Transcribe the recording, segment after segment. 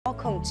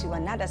Welcome to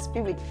another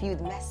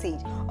spirit-filled message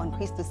on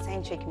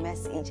Christocentric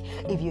Message.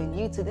 If you're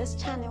new to this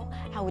channel,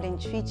 I would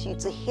entreat you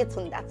to hit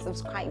on that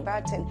subscribe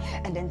button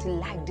and then to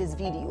like this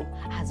video.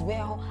 As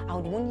well, I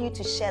would want you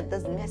to share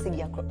this message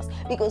across,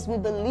 because we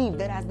believe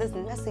that as this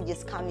message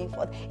is coming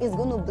forth, it's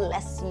going to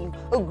bless you.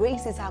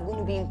 Graces are going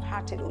to be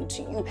imparted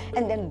unto you,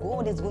 and then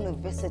God is going to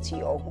visit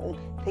your home.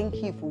 Thank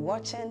you for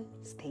watching.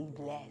 Stay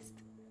blessed.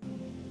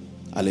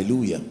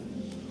 Hallelujah.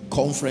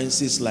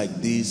 Conferences like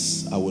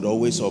this, I would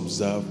always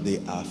observe,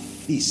 they are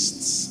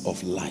feasts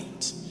of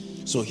light.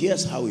 So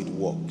here's how it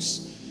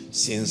works.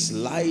 Since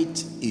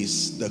light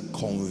is the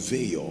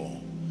conveyor,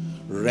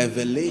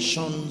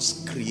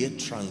 revelations create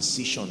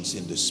transitions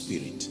in the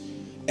spirit.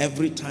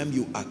 Every time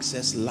you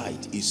access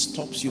light, it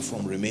stops you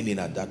from remaining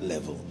at that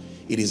level.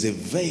 It is a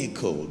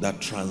vehicle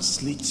that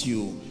translates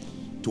you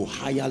to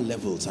higher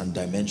levels and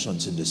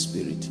dimensions in the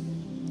spirit.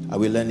 Are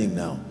we learning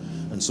now?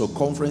 And so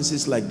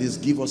conferences like this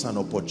give us an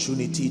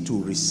opportunity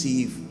to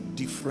receive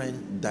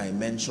different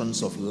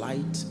dimensions of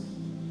light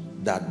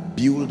that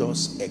build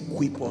us,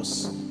 equip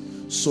us,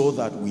 so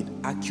that with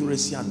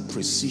accuracy and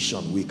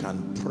precision we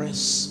can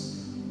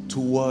press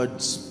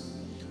towards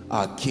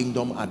our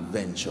kingdom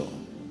adventure.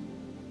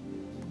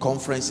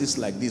 Conferences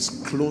like this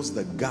close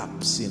the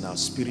gaps in our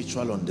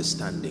spiritual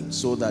understanding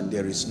so that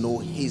there is no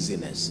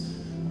haziness.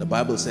 The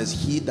Bible says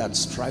he that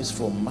strives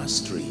for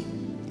mastery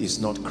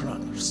is not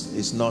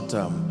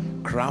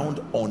crowned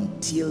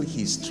until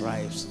he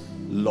strives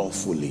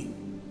lawfully.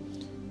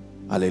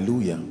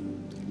 Hallelujah.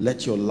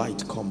 Let your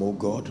light come, O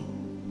God,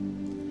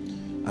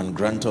 and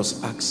grant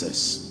us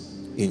access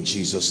in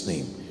Jesus'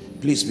 name.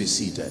 Please be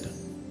seated.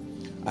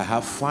 I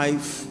have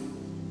 5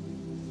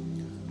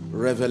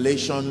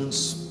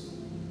 revelations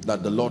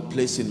that the Lord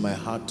placed in my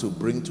heart to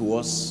bring to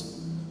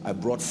us. I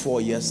brought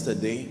 4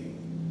 yesterday,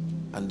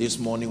 and this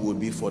morning will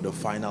be for the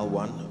final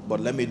one. But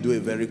let me do a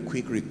very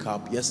quick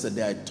recap.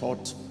 Yesterday I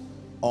taught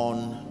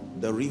on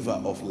the river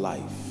of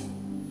life,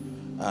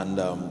 and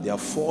there are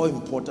 4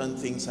 important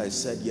things I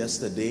said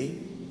yesterday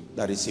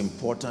that is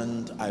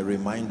important I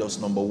remind us.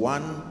 Number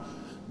 1,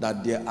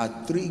 that there are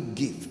 3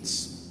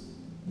 gifts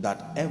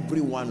that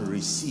everyone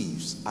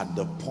receives at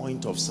the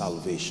point of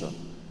salvation.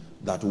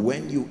 That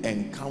when you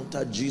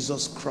encounter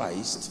Jesus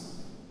Christ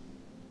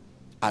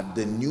at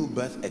the new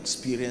birth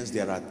experience,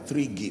 there are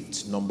 3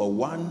 gifts. Number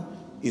 1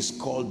 is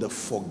called the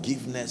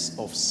forgiveness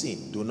of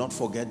sin. Do not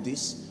forget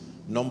this.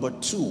 Number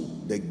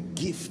 2, the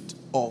gift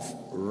of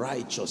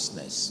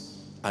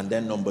righteousness. And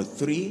then number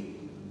 3,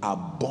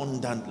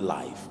 abundant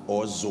life,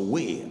 or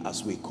Zoe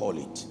as we call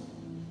it.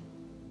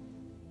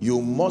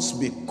 You must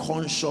be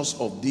conscious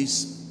of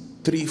these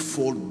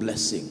 3-fold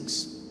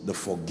blessings: the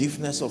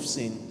forgiveness of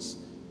sins,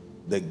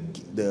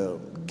 the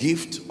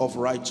gift of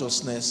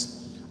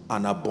righteousness,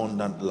 and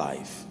abundant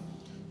life.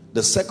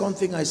 The second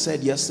thing I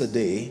said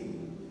yesterday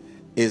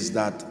is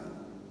that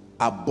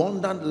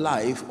abundant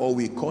life, or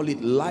we call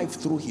it life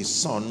through his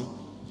son,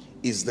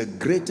 is the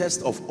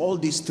greatest of all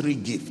these 3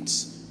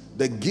 gifts.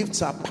 The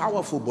gifts are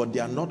powerful, but they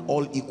are not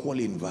all equal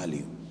in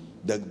value.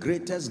 The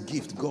greatest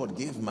gift God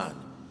gave man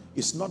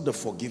is not the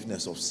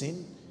forgiveness of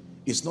sin.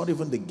 It's not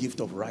even the gift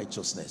of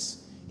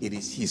righteousness. It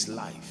is his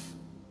life.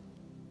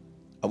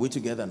 Are we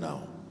together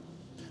now?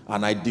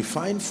 And I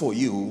define for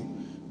you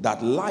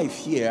that life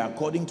here,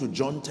 according to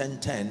John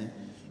 10:10,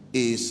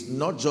 is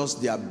not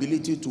just the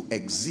ability to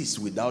exist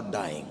without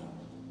dying.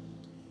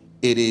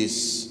 It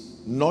is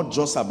not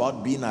just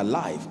about being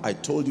alive. I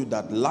told you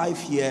that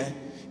life here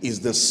is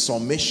the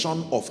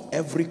summation of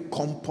every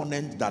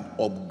component that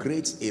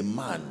upgrades a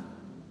man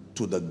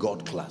to the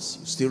God class.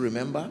 You still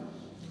remember?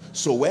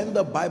 So when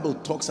the Bible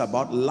talks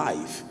about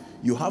life,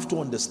 you have to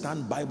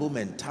understand Bible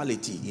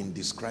mentality in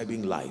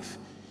describing life.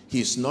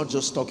 He's not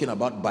just talking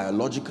about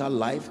biological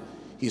life.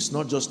 He's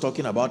not just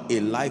talking about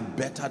a life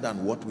better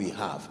than what we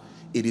have.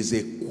 It is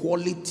a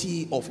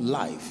quality of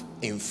life.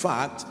 In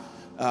fact,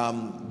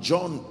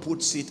 John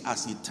puts it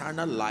as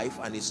eternal life,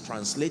 and it's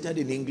translated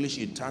in English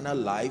eternal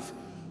life,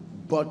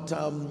 but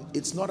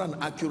it's not an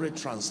accurate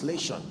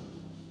translation,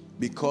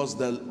 because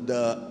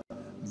the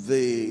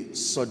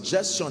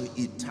suggestion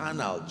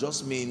eternal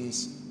just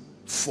means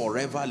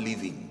forever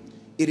living.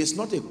 It is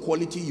not a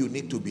quality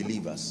unique to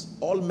believers.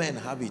 All men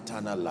have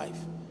eternal life,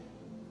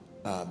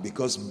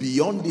 because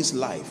beyond this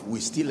life we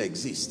still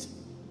exist,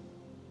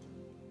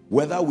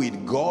 whether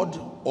with God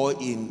or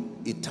in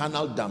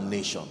eternal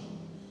damnation.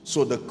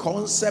 So the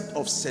concept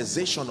of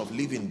cessation of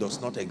living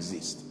does not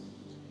exist.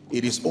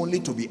 It is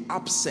only to be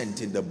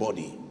absent in the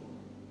body.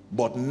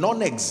 But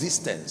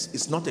non-existence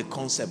is not a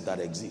concept that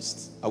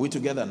exists. Are we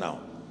together now?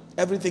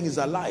 Everything is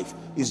alive.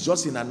 It's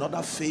just in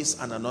another phase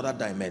and another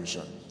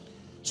dimension.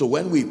 So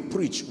when we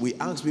preach, we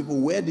ask people,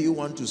 where do you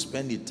want to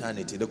spend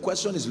eternity? The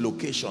question is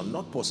location,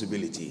 not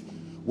possibility.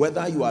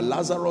 Whether you are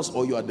Lazarus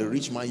or you are the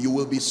rich man, you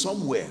will be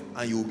somewhere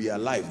and you will be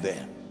alive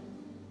there.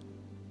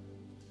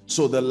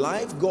 So the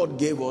life God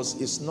gave us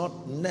is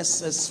not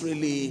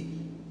necessarily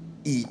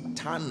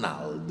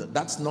eternal.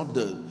 That's not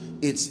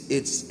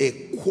it's a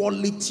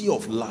quality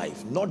of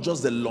life, not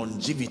just the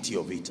longevity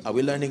of it. Are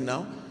we learning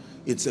now?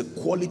 It's a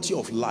quality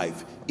of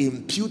life,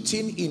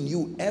 imputing in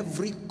you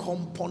every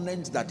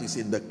component that is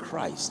in the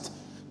Christ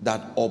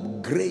that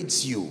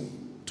upgrades you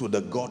to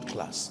the God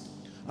class.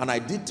 And I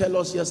did tell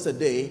us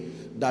yesterday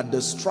that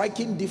the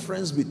striking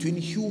difference between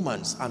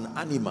humans and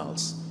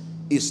animals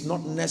is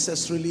not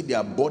necessarily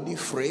their body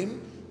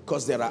frame,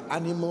 because there are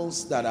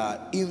animals that are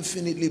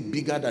infinitely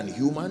bigger than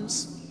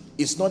humans.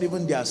 It's not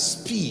even their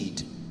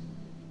speed.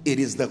 It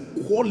is the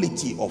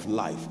quality of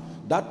life.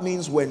 That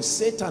means when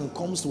Satan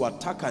comes to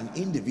attack an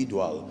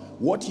individual,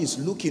 what he's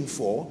looking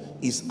for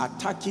is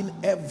attacking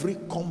every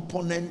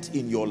component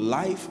in your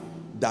life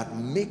that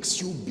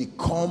makes you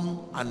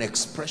become an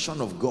expression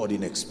of God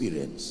in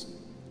experience.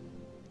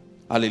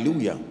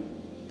 Hallelujah.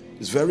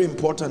 It's very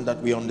important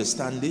that we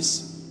understand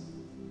this.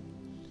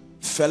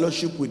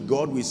 Fellowship with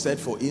God, we said,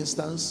 for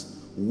instance,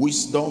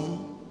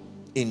 wisdom,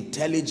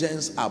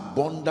 intelligence,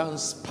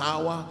 abundance,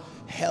 power,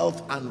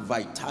 health, and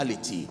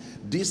vitality.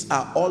 These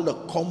are all the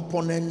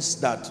components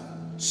that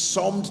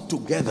summed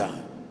together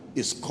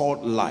is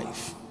called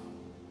life.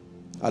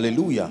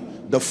 Hallelujah.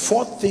 The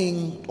fourth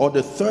thing, or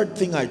the third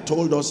thing I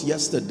told us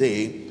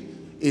yesterday,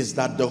 is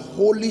that the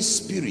Holy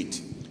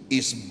Spirit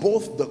is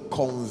both the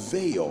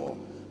conveyor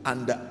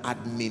and the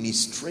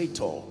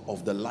administrator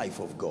of the life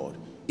of God.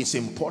 It's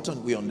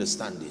important we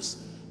understand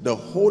this. The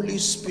Holy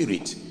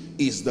Spirit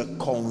is the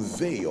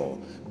conveyor.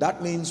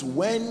 That means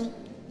when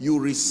you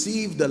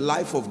receive the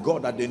life of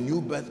God at the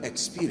new birth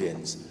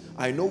experience,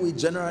 I know we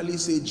generally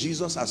say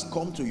Jesus has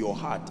come to your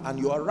heart, and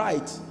you are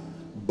right,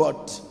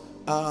 but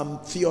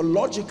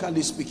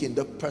theologically speaking,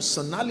 the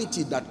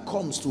personality that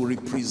comes to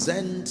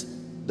represent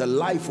the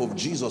life of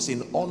Jesus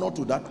in honor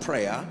to that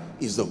prayer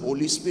is the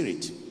Holy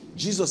Spirit.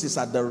 Jesus is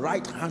at the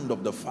right hand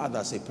of the Father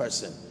as a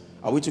person.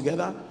 Are we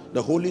together?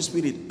 The Holy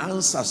Spirit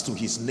answers to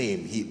his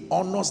name. He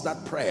honors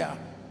that prayer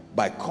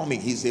by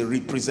coming. He's a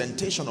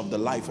representation of the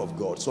life of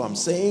God. So I'm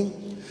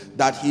saying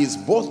that he is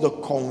both the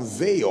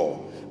conveyor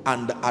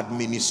and the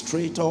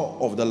administrator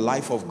of the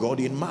life of God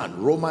in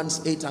man.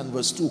 Romans 8 and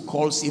verse 2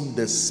 calls him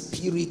the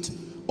Spirit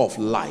of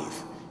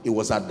life. It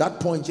was at that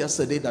point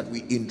yesterday that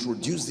we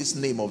introduced this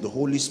name of the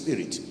Holy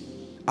Spirit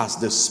as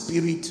the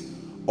Spirit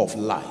of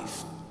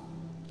life.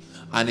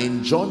 And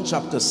in John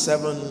chapter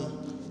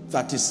 7,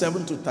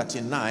 37 to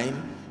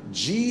 39,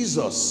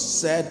 Jesus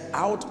said,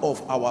 out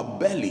of our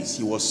bellies,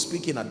 he was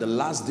speaking at the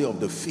last day of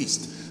the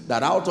feast,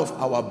 that out of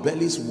our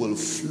bellies will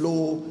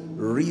flow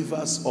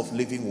rivers of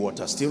living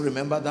water. Still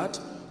remember that?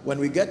 When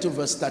we get to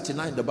verse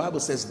 39, the Bible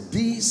says,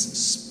 this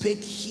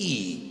spake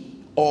he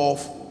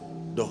of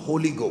the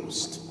Holy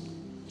Ghost.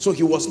 So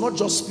he was not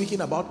just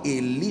speaking about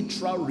a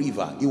literal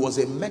river. It was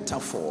a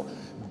metaphor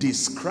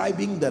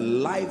describing the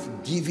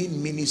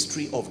life-giving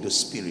ministry of the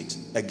Spirit.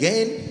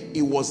 Again,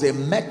 it was a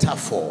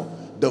metaphor.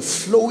 The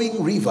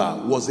flowing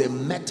river was a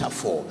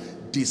metaphor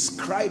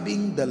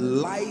describing the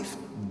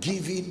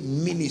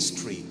life-giving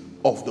ministry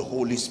of the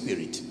Holy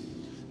Spirit.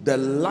 The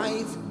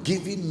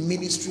life-giving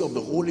ministry of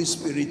the Holy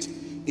Spirit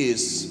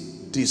is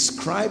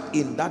described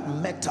in that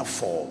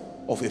metaphor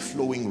of a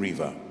flowing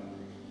river.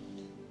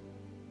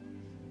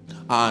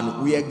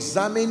 And we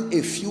examine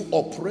a few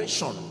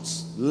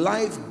operations,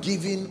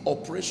 life-giving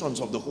operations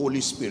of the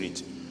Holy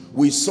Spirit.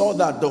 We saw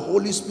that the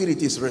Holy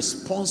Spirit is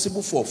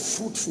responsible for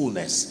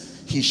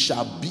fruitfulness. He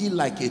shall be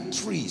like a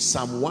tree,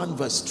 Psalm 1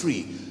 verse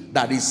 3,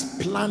 that is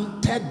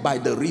planted by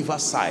the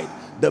riverside.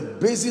 The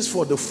basis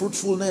for the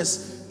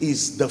fruitfulness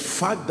is the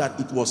fact that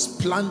it was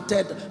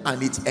planted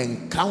and its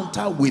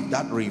encounter with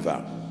that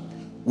river.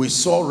 We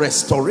saw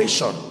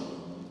restoration,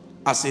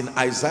 as in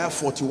Isaiah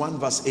 41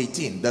 verse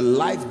 18, the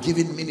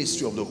life-giving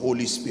ministry of the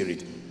Holy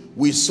Spirit.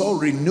 We saw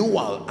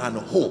renewal and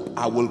hope.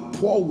 I will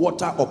pour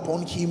water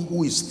upon him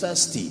who is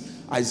thirsty,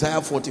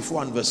 Isaiah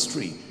 44 and verse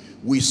 3.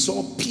 We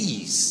saw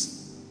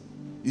peace.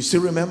 You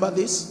still remember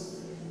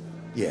this?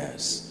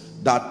 Yes.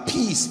 That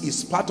peace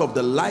is part of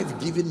the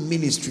life-giving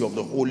ministry of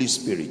the Holy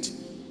Spirit.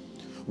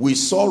 We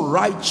saw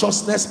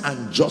righteousness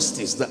and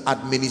justice, the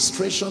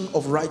administration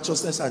of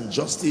righteousness and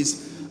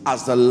justice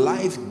as the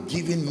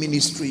life-giving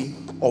ministry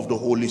of the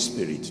Holy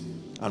Spirit.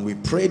 And we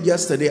prayed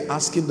yesterday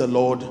asking the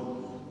Lord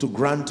to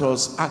grant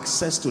us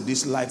access to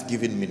this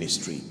life-giving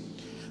ministry.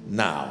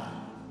 Now,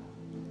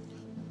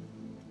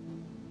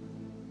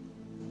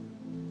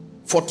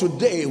 for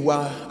today,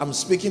 I'm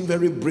speaking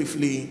very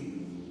briefly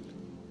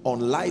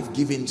on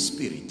life-giving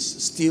spirits,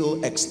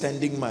 still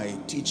extending my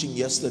teaching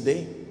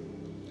yesterday.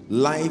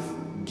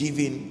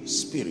 Life-giving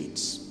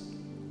spirits.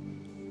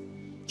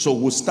 So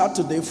we'll start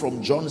today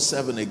from John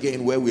 7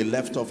 again, where we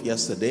left off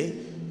yesterday.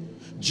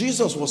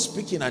 Jesus was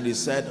speaking and he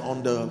said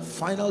on the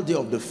final day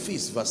of the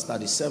feast, verse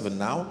 37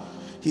 now,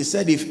 he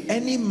said, if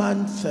any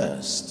man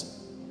thirst,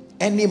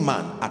 any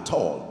man at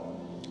all,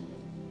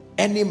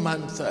 any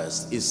man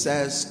thirst, it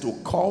says to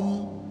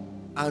come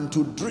and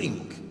to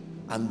drink.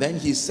 And then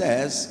he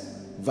says,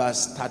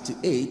 verse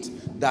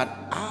 38, that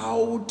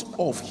out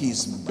of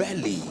his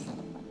belly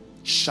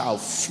shall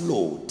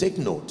flow. Take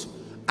note.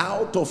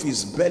 Out of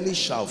his belly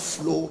shall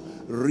flow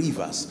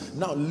rivers.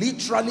 Now,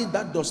 literally,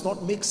 that does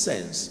not make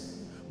sense,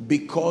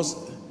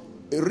 because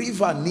A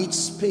river needs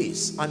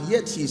space, and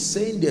yet he's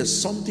saying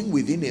there's something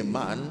within a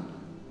man.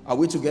 Are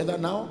we together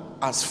now?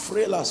 As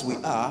frail as we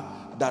are,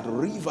 that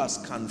rivers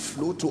can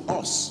flow to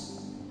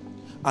us.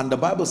 And the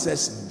Bible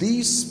says,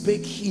 this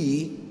spake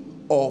he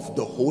of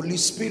the Holy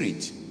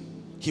Spirit.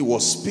 He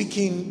was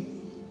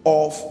speaking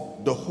of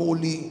the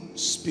Holy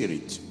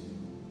Spirit.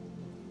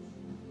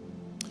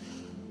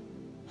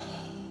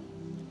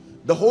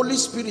 The Holy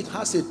Spirit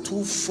has a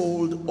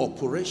twofold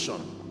operation,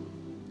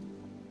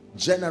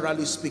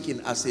 generally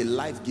speaking, as a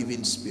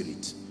life-giving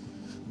spirit.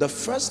 The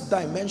first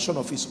dimension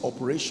of his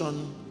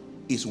operation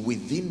is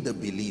within the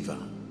believer,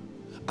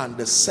 and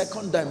the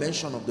second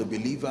dimension of the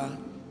believer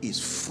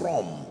is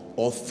from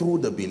or through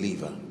the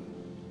believer.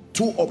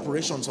 Two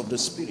operations of the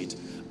Spirit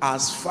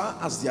as far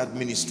as the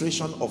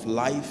administration of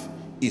life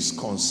is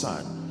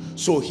concerned.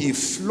 So he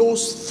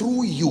flows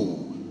through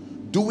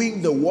you,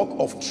 doing the work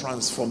of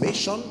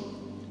transformation,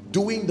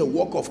 doing the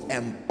work of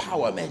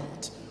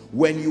empowerment.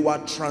 When you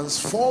are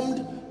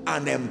transformed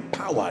and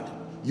empowered,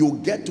 you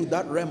get to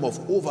that realm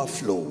of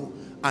overflow,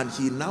 and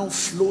he now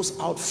flows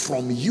out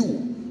from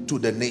you to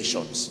the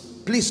nations.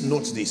 Please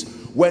note this: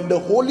 when the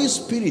Holy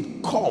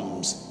Spirit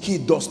comes, he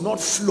does not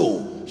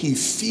flow, he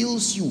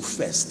fills you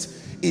first.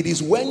 It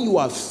is when you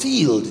are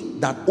filled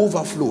that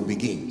overflow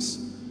begins.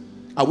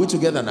 Are we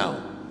together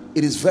now?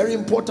 It is very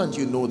important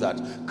you know that,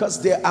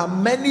 because there are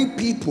many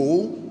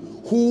people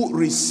who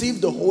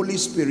receive the Holy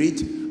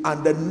Spirit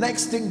and the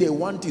next thing they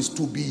want is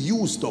to be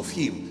used of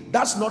him.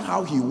 That's not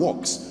how he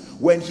works.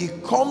 When he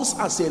comes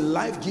as a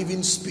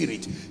life-giving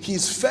spirit,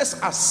 his first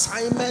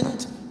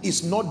assignment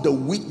is not the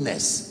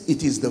witness,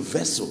 it is the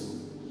vessel.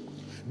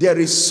 There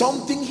is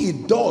something he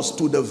does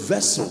to the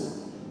vessel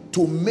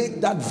to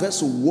make that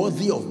vessel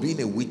worthy of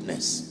being a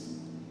witness.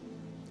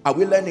 Are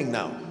we learning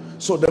now?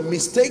 So the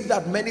mistake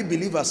that many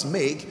believers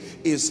make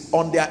is,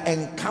 on their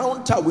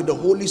encounter with the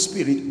Holy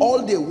Spirit,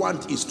 all they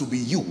want is to be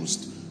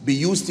used. Be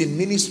used in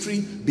ministry,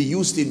 be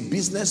used in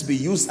business, be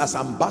used as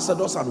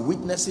ambassadors and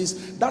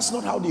witnesses. That's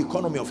not how the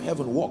economy of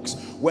heaven works.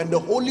 When the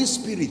Holy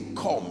Spirit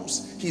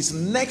comes, his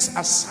next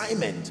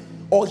assignment,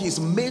 or his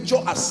major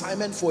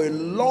assignment for a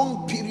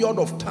long period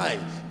of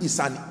time, is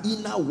an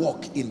inner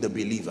work in the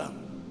believer.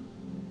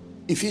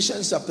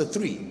 Ephesians chapter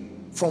 3,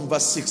 from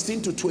verse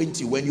 16 to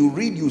 20, when you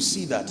read, you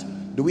see that.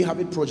 Do we have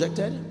it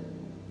projected?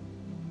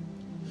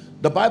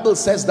 The Bible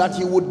says that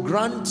he would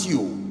grant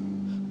you,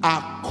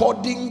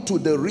 according to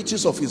the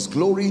riches of his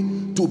glory,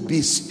 to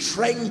be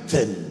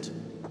strengthened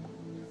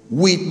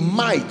with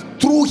might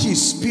through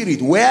his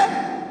spirit.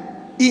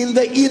 Where? In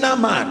the inner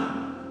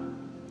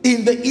man.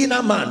 In the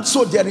inner man.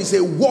 So there is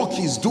a work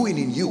he's doing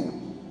in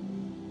you.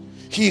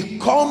 He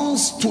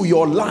comes to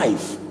your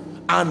life,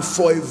 and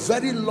for a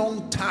very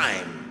long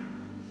time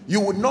you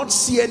would not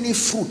see any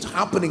fruit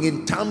happening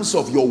in terms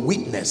of your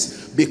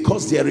witness,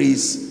 because there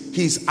is,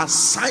 his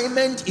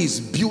assignment is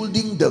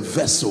building the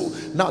vessel.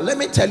 Now let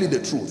me tell you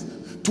the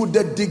truth. To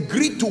the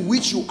degree to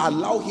which you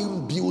allow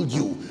him build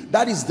you,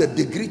 that is the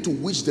degree to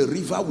which the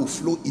river will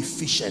flow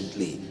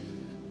efficiently.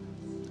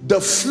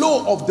 The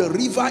flow of the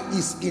river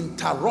is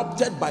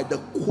interrupted by the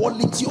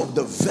quality of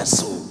the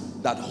vessel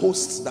that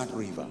hosts that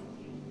river.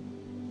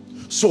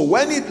 So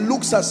when it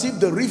looks as if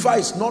the river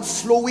is not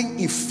flowing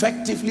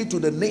effectively to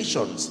the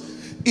nations,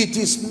 it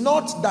is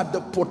not that the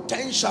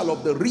potential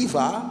of the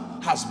river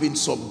has been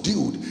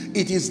subdued.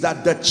 It is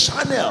that the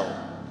channel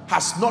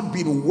has not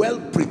been well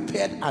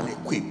prepared and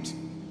equipped.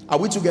 Are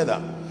we together?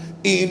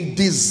 In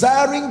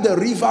desiring the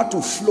river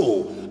to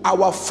flow,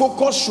 our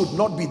focus should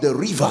not be the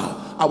river.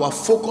 Our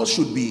focus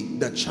should be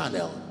the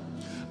channel.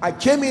 I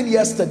came in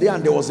yesterday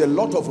and there was a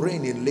lot of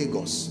rain in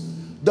Lagos.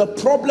 The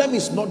problem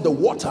is not the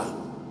water.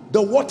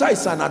 The water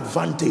is an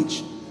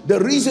advantage. The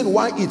reason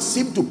why it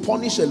seemed to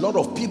punish a lot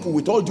of people,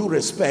 with all due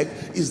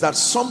respect, is that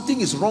something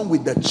is wrong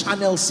with the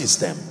channel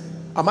system.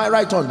 Am I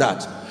right on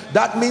that?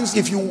 That means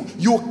if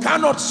you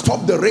cannot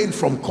stop the rain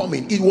from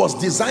coming. It was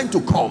designed to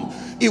come.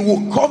 It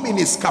will come in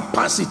its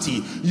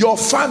capacity. Your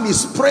farm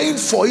is praying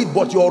for it,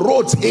 but your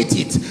roads hate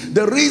it.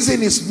 The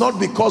reason is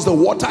not because the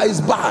water is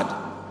bad.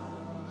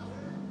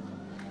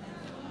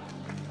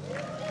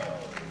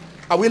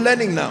 Are we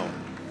learning now?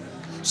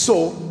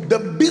 So the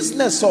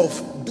business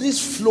of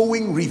this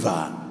flowing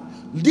river,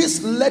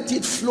 this let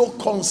it flow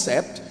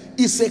concept,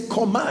 is a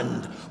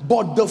command,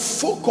 but the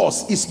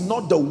focus is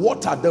not the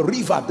water, the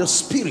river, the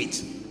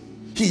spirit.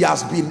 He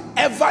has been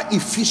ever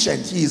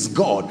efficient. He is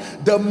God.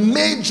 The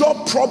major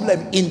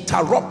problem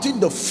interrupting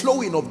the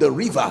flowing of the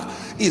river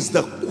is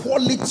the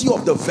quality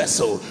of the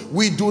vessel.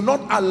 We do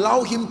not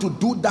allow him to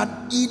do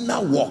that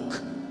inner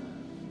work,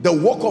 the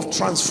work of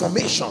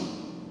transformation.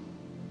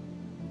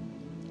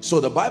 So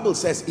the Bible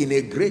says, in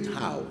a great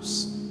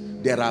house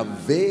there are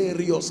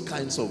various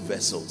kinds of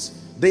vessels.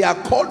 They are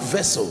called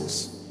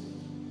vessels,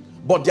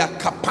 but their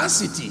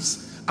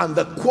capacities and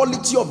the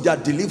quality of their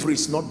delivery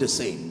is not the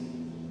same.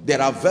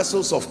 There are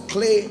vessels of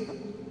clay,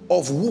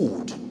 of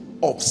wood,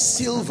 of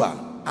silver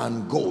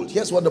and gold.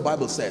 Here's what the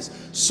Bible says: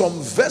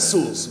 some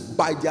vessels,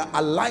 by their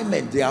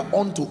alignment, they are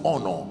unto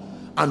honor,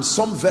 and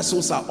some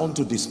vessels are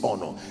unto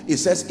dishonor. It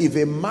says, if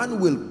a man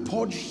will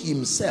purge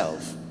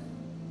himself,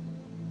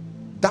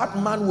 that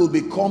man will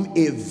become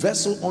a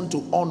vessel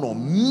unto honor,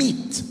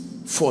 meet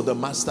for the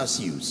master's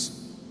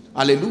use.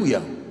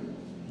 Hallelujah.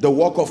 The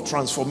work of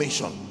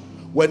transformation.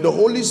 When the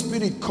Holy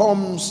Spirit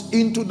comes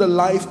into the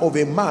life of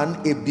a man,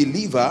 a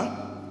believer,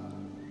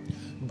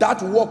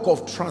 that work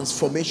of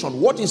transformation.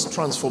 What is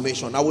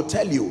transformation? I will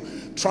tell you.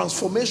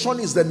 Transformation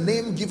is the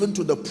name given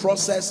to the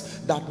process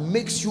that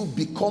makes you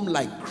become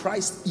like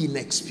Christ in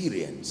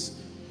experience.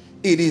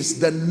 It is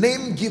the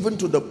name given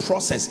to the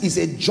process. It's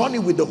a journey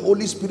with the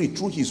Holy Spirit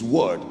through his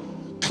word,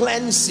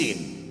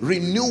 cleansing,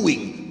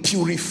 renewing,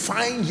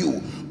 purifying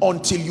you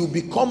until you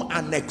become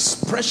an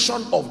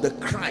expression of the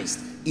Christ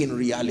in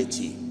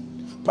reality.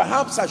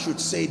 Perhaps I should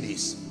say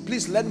this.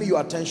 Please lend me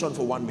your attention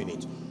for 1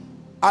 minute.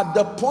 At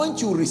the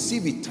point you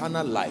receive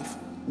eternal life,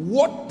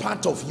 what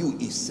part of you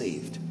is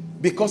saved?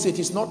 Because it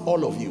is not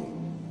all of you.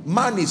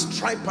 Man is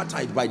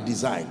tripartite by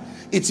design.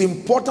 It's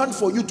important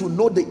for you to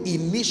know the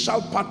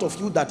initial part of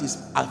you that is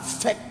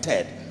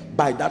affected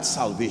by that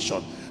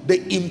salvation.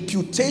 The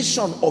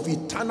imputation of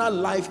eternal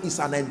life is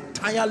an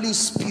entirely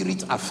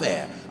spirit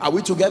affair. Are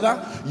we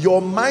together?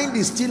 Your mind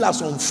is still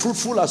as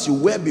unfruitful as you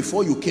were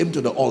before you came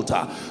to the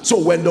altar.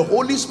 So when the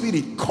Holy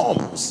Spirit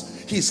comes,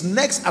 his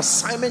next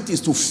assignment is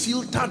to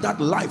filter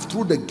that life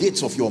through the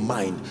gates of your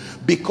mind,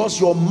 because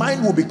your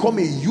mind will become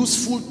a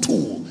useful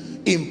tool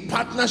in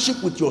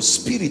partnership with your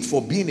spirit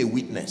for being a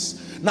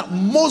witness. Now,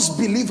 most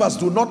believers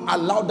do not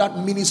allow that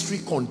ministry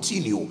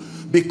continue,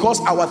 because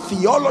our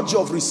theology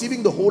of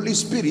receiving the Holy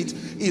Spirit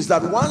is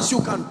that once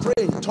you can pray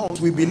in tongues,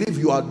 we believe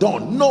you are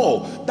done.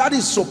 No, that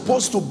is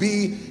supposed to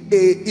be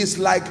it's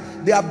like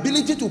the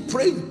ability to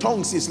pray in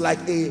tongues is like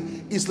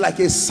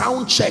a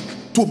sound check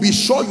to be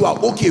sure you are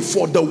okay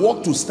for the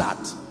work to start.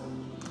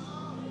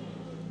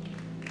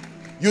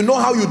 You know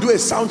how you do a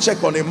sound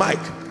check on a mic?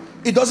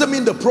 It doesn't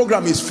mean the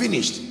program is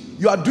finished.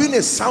 You are doing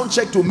a sound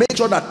check to make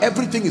sure that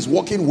everything is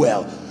working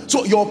well.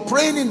 So your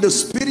praying in the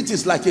spirit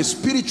is like a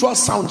spiritual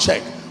sound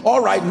check.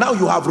 All right, now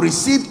you have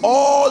received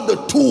all the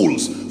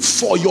tools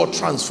for your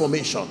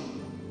transformation.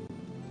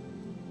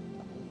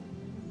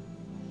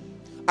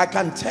 I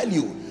can tell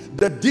you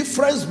the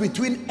difference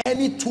between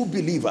any two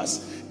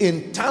believers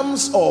in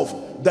terms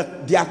of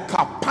their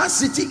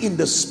capacity in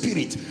the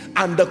spirit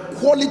and the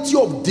quality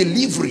of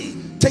delivery,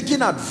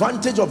 taking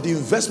advantage of the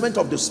investment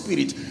of the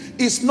spirit,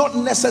 is not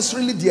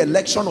necessarily the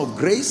election of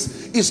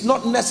grace. It's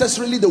not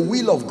necessarily the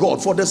will of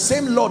God, for the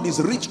same Lord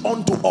is rich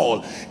unto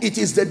all. It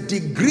is the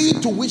degree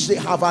to which they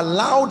have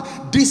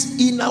allowed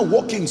these inner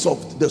workings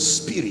of the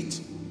spirit.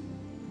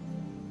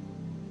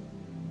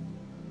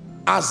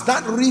 As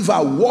that river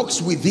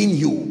walks within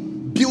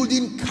you,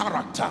 building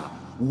character,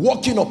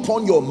 working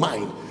upon your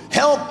mind,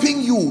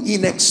 helping you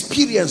in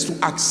experience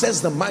to access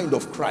the mind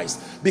of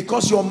Christ,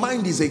 because your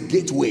mind is a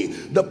gateway.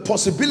 The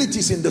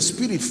possibilities in the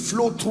spirit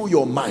flow through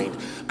your mind,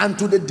 and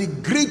to the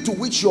degree to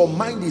which your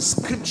mind is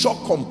scripture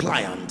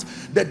compliant,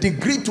 the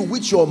degree to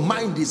which your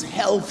mind is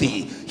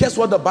healthy, here's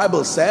what the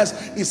Bible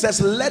says. It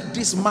says, let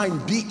this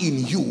mind be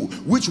in you,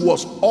 which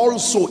was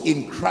also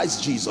in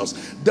Christ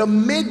Jesus. The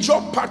major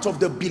part of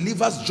the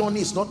believer's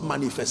journey is not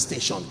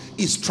manifestation,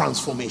 it's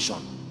transformation.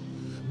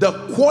 The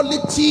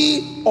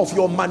quality of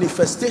your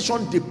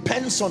manifestation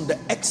depends on the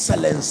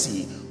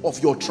excellency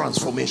of your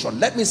transformation.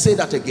 Let me say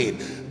that again.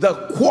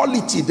 The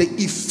quality, the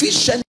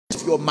efficiency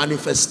of your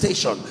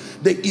manifestation,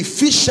 the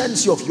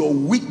efficiency of your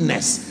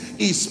witness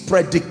is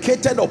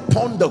predicated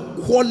upon the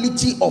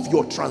quality of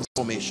your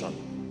transformation.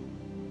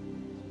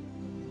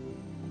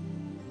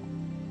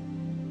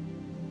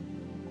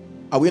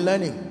 Are we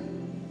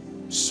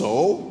learning?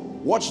 So,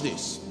 watch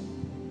this.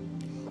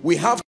 We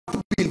have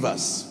two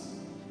believers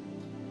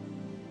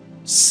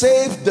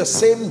saved the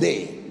same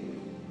day,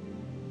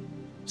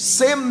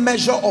 same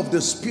measure of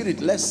the spirit,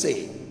 let's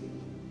say,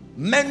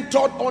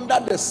 mentored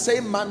under the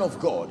same man of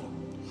God,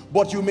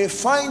 but you may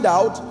find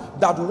out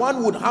that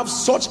one would have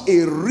such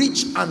a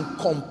rich and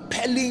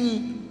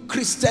compelling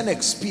Christian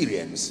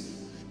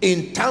experience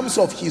in terms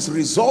of his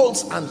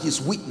results and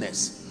his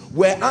witness,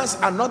 whereas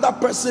another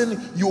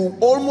person, you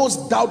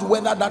almost doubt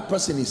whether that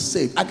person is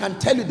saved. I can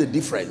tell you the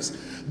difference.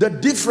 The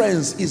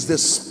difference is the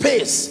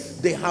space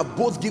they have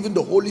both given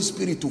the Holy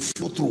Spirit to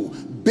flow through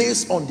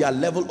based on their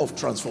level of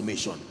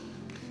transformation.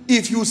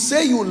 If you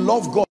say you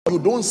love God, you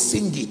don't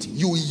sing it.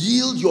 You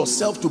yield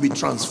yourself to be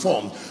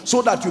transformed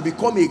so that you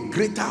become a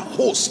greater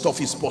host of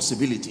his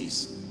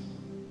possibilities.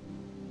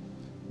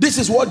 This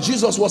is what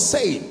Jesus was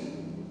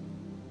saying,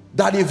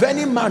 that if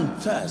any man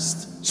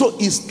thirst, so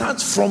it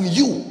starts from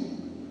you.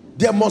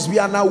 There must be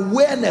an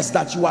awareness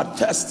that you are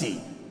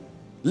thirsty.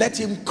 Let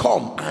him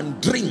come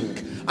and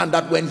drink, and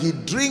that when he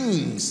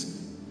drinks,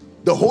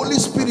 the Holy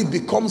Spirit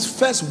becomes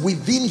first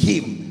within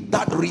him,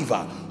 that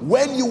river.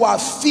 When you are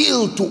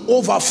filled to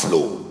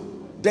overflow,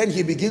 then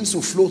he begins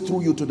to flow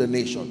through you to the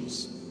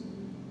nations.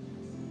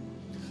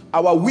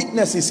 Our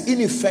witness is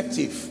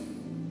ineffective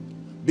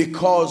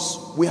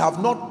because we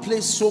have not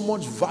placed so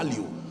much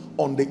value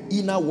on the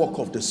inner work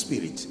of the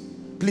Spirit.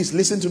 Please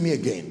listen to me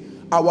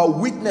again. our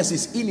witness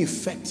is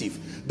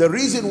ineffective. The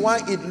reason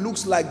why it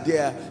looks like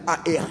there are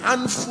a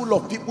handful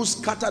of people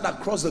scattered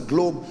across the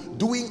globe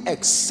doing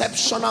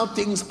exceptional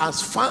things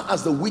as far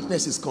as the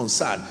witness is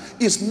concerned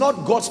is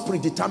not God's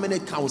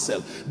predeterminate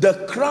counsel.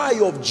 The cry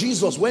of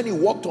Jesus when he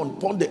walked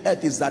upon the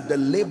earth is that the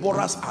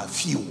laborers are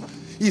few.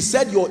 He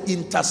said your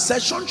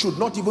intercession should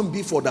not even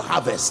be for the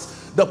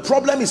harvest. The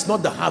problem is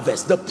not the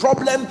harvest. The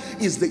problem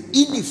is the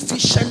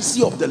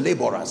inefficiency of the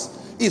laborers.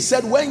 He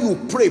said when you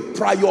pray,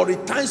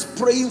 prioritize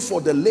praying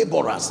for the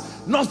laborers.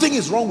 Nothing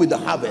is wrong with the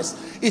harvest.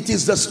 It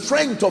is the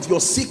strength of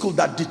your sickle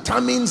that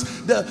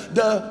determines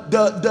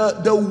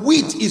the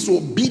wheat is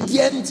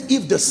obedient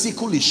if the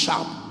sickle is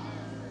sharp.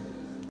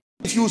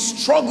 If you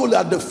struggle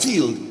at the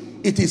field,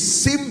 it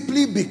is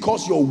simply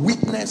because your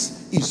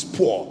witness is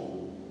poor.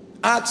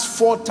 Acts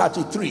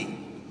 4:33,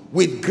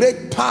 with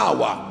great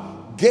power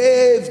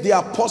gave the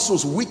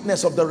apostles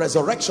witness of the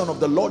resurrection of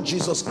the Lord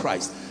Jesus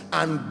Christ,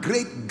 and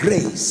great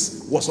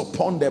grace was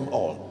upon them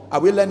all. Are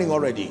we learning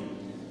already?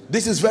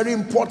 This is very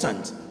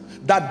important,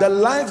 that the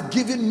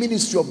life-giving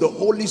ministry of the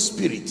Holy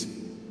Spirit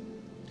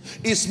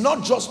is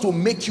not just to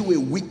make you a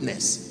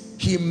witness.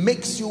 He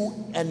makes you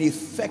an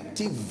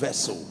effective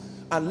vessel.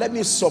 And let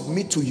me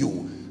submit to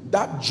you,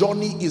 that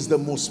journey is the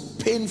most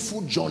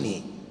painful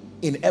journey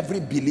in every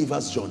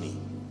believer's journey,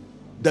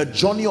 the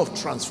journey of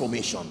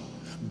transformation,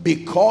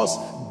 because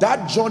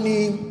that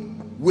journey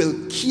will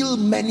kill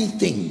many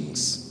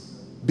things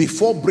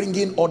before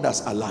bringing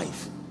others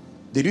alive.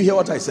 Did you hear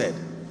what I said?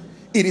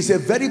 It is a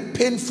very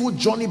painful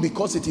journey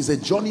because it is a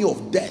journey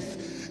of death.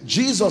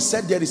 Jesus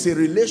said there is a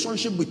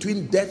relationship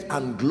between death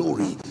and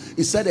glory.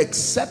 He said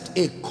except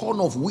a corn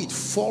of wheat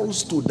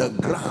falls to the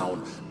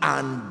ground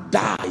and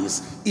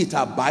dies, it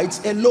abides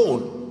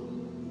alone.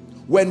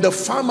 When the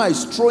farmer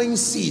is throwing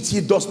seeds,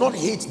 he does not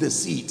hate the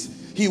seed.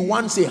 He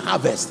wants a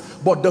harvest.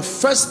 But the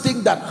first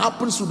thing that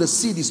happens to the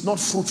seed is not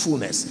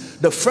fruitfulness.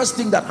 The first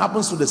thing that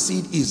happens to the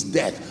seed is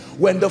death.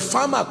 When the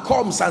farmer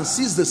comes and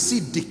sees the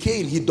seed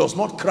decaying, he does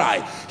not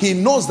cry. He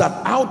knows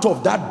that out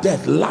of that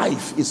death,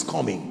 life is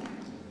coming.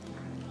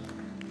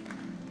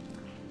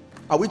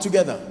 Are we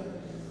together?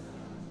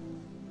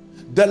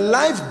 The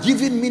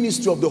life-giving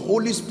ministry of the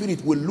Holy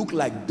Spirit will look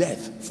like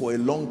death for a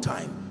long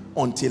time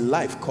until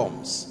life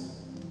comes.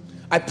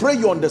 I pray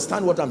you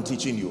understand what I'm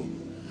teaching you,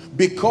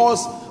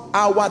 because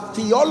our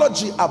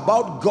theology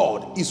about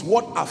God is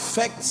what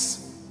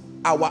affects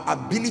our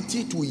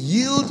ability to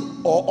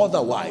yield or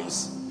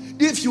otherwise.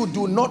 If you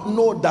do not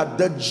know that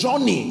the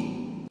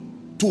journey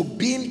to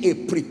being a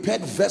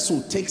prepared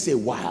vessel takes a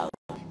while,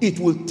 it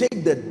will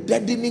take the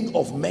deadening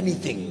of many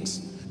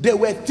things. There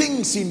were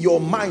things in your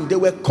mind, there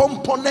were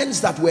components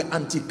that were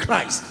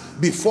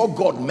antichrist before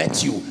God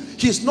met you.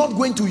 He's not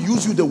going to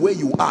use you the way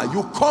you are.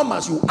 You come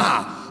as you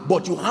are,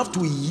 but you have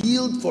to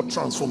yield for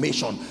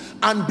transformation.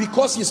 And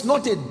because he's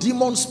not a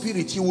demon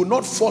spirit, he will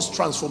not force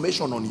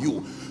transformation on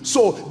you.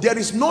 So there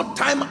is no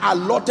time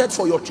allotted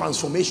for your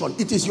transformation.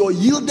 It is your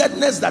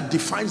yieldedness that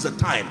defines the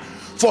time.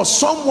 For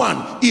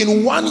someone,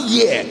 in 1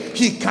 year,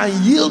 he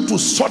can yield to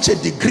such a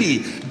degree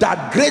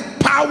that great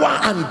power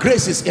and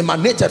grace is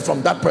emanated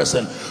from that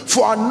person.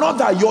 For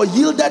another, your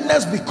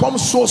yieldedness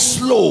becomes so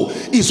slow,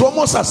 it's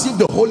almost as if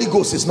the Holy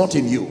Ghost is not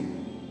in you.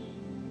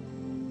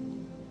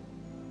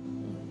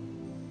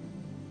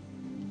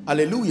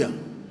 Hallelujah.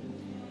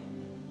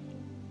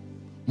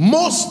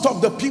 Most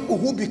of the people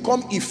who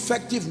become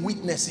effective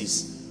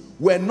witnesses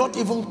were not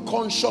even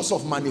conscious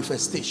of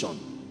manifestation.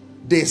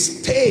 They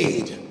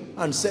stayed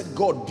and said,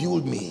 God,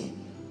 build me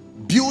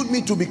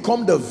to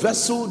become the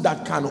vessel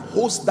that can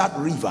host that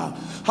river.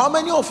 How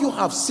many of you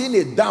have seen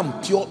a dam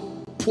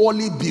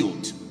poorly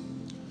built?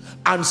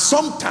 And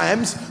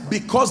sometimes,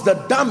 because the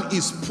dam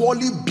is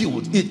poorly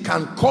built, it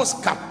can cause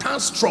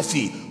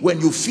catastrophe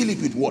when you fill it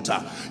with water.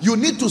 You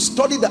need to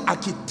study the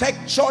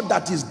architecture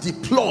that is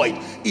deployed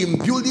in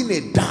building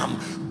a dam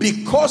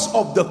because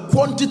of the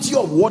quantity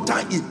of water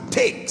it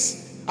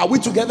takes. Are we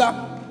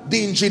together?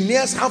 The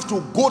engineers have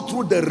to go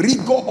through the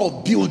rigor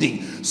of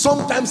building.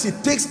 Sometimes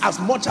it takes as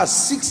much as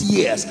 6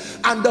 years.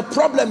 And the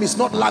problem is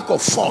not lack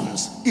of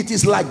funds. It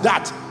is like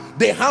that.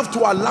 They have to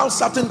allow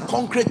certain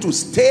concrete to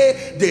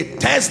stay. They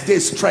test, they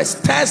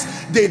stress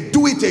test, they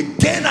do it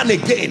again and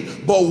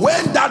again. But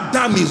when that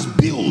dam is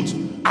built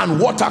and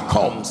water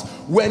comes,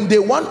 when they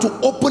want to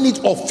open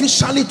it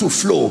officially to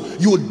flow,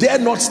 you dare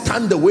not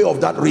stand the way of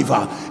that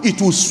river.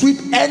 It will sweep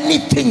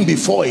anything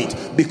before it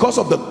because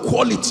of the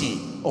quality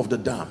of the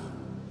dam.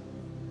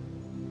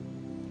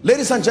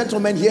 Ladies and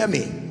gentlemen, hear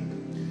me.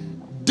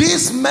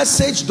 This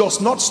message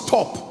does not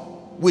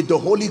stop with the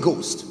Holy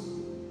Ghost.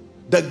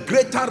 The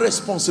greater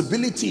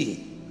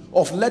responsibility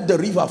of let the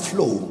river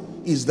flow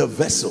is the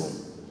vessel.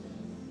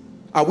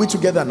 Are we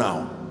together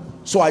now?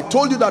 So I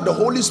told you that the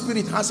Holy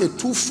Spirit has a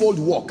twofold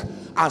work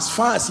as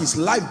far as his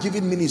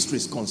life-giving ministry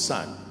is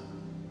concerned.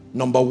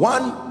 Number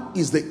one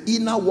is the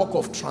inner work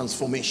of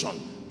transformation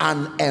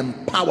and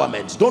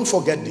empowerment. Don't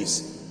forget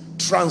this.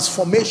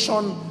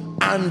 Transformation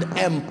and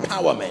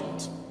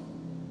empowerment.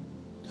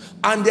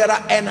 And there are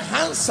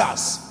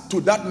enhancers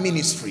to that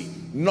ministry.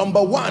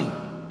 Number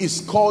one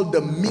is called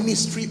the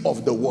ministry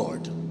of the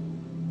word.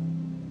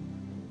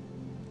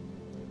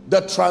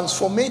 The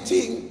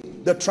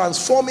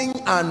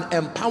transforming and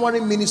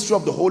empowering ministry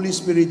of the Holy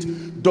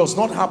Spirit does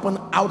not happen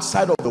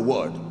outside of the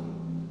word.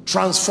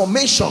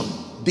 Transformation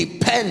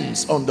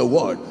depends on the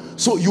word.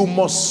 So you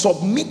must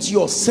submit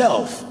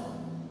yourself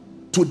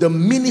to the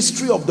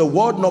ministry of the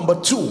word. Number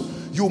two,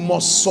 you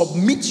must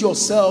submit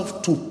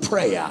yourself to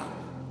prayer.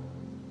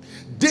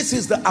 This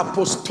is the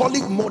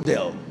apostolic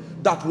model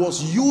that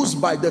was used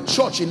by the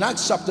church in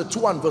Acts chapter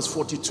 2 and verse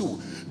 42.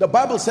 The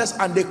Bible says,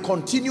 and they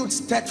continued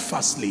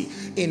steadfastly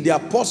in the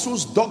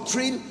apostles'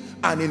 doctrine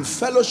and in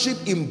fellowship,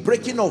 in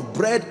breaking of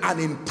bread and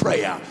in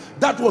prayer.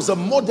 That was a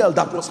model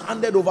that was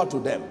handed over to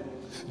them.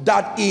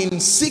 That in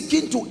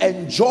seeking to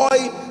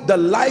enjoy the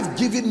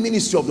life-giving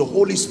ministry of the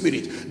Holy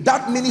Spirit,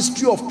 that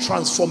ministry of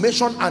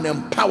transformation and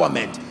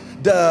empowerment,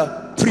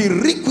 the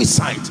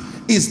prerequisite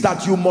is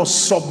that you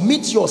must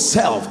submit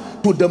yourself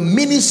to the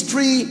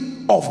ministry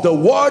of the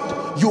word.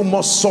 You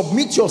must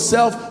submit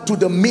yourself to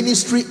the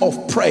ministry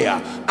of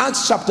prayer.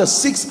 Acts chapter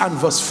 6 and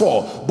verse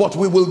 4. But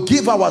we will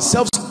give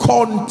ourselves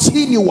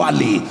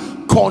continually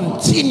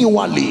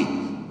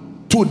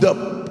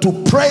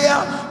to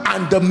prayer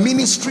and the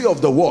ministry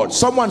of the word.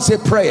 Someone say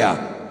prayer.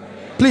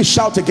 Please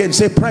shout again.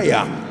 Say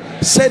prayer.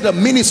 Say the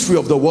ministry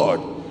of the word.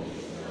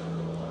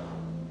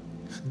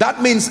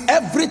 That means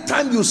every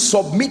time you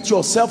submit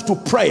yourself to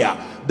prayer,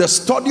 the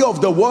study of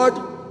the word,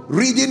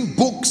 reading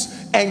books,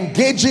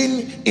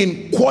 engaging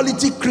in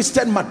quality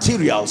Christian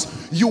materials,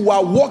 you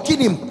are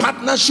working in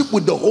partnership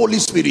with the Holy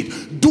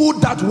Spirit. Do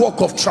that work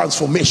of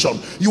transformation.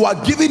 You are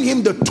giving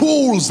him the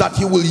tools that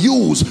he will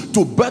use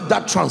to birth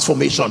that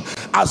transformation.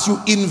 As you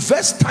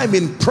invest time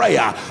in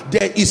prayer,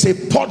 there is a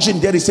purging,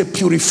 there is a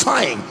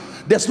purifying.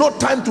 There's no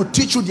time to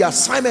teach you the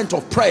assignment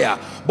of prayer,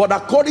 but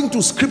according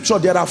to scripture,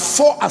 there are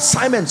 4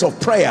 assignments of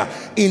prayer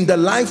in the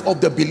life of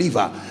the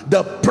believer.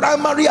 The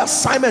primary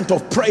assignment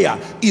of prayer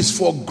is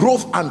for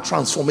growth and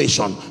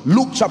transformation.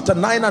 Luke chapter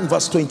 9 and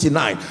verse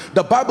 29.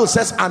 The Bible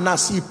says, and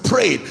as he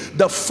prayed,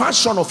 the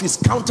fashion of his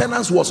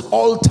countenance was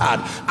altered,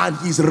 and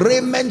his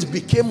raiment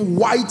became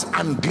white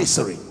and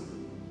glittering.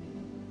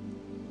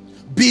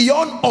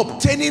 Beyond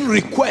obtaining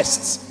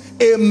requests,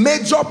 a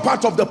major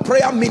part of the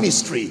prayer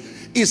ministry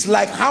is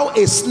like how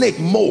a snake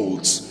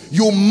molds.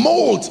 You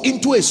mold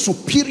into a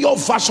superior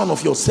version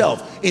of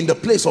yourself in the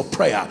place of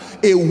prayer.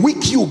 A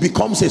weak you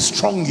becomes a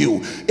strong you.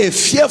 A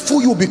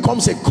fearful you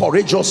becomes a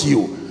courageous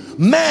you.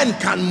 Man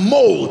can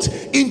mold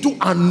into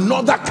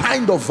another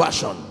kind of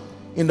version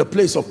in the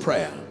place of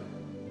prayer.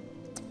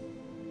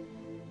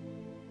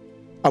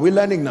 Are we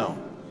learning now?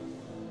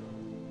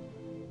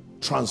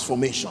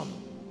 Transformation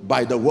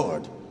by the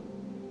word.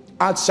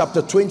 Acts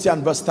chapter 20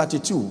 and verse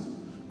 32.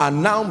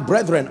 And now,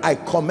 brethren, I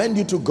commend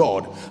you to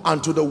God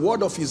and to the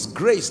word of his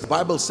grace, the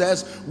Bible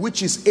says,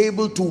 which is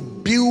able to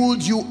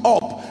build you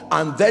up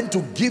and then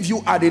to give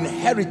you an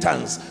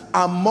inheritance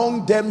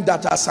among them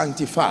that are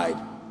sanctified.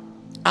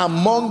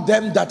 Among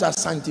them that are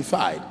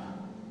sanctified.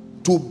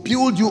 To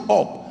build you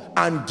up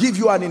and give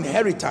you an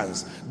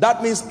inheritance.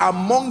 That means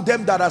among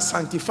them that are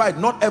sanctified,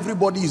 not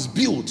everybody is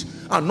built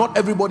and not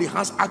everybody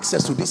has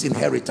access to this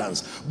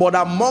inheritance. But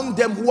among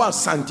them who are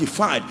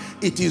sanctified,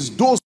 it is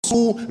those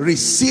who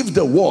receive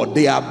the word.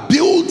 They are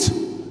built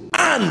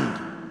and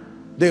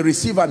they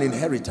receive an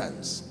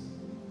inheritance.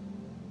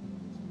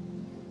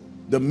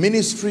 The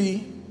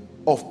ministry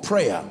of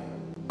prayer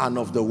and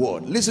of the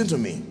word. Listen to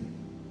me.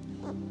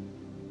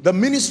 The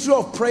ministry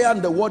of prayer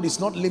and the word is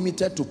not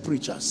limited to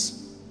preachers.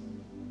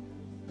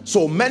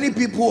 So many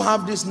people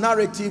have this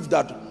narrative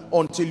that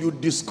until you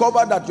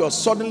discover that you're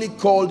suddenly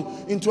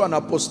called into an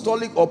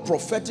apostolic or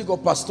prophetic or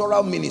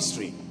pastoral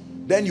ministry,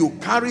 then you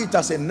carry it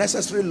as a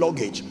necessary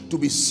luggage to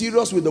be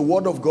serious with the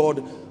word of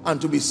God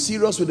and to be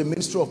serious with the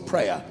ministry of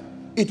prayer.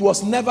 It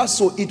was never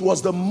so. It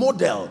was the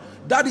model.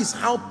 That is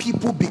how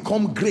people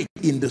become great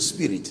in the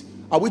spirit.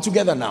 Are we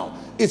together now?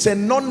 It's a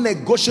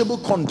non-negotiable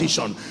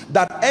condition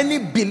that any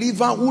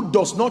believer who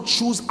does not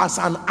choose as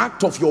an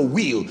act of your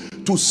will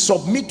to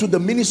submit to the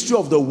ministry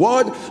of the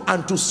word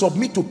and to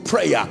submit to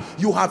prayer,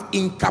 you have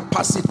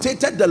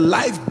incapacitated the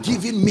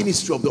life-giving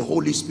ministry of the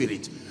Holy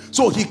Spirit.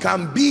 So he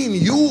can be in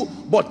you,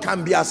 but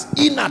can be as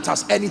inert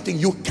as anything.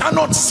 You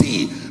cannot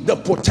see the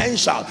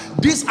potential.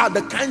 These are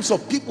the kinds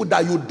of people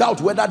that you doubt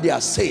whether they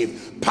are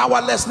saved.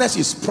 Powerlessness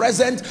is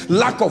present.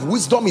 Lack of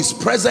wisdom is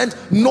present.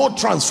 No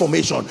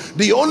transformation.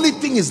 The only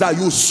thing is that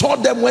you saw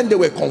them when they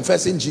were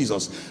confessing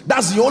Jesus.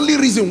 That's the only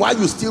reason why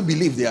you still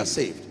believe they are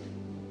saved.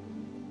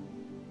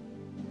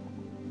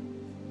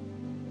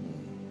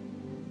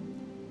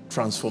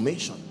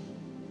 Transformation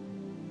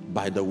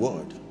by the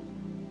word.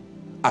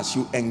 As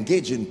you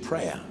engage in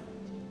prayer,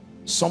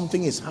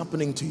 something is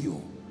happening to you.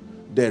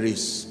 There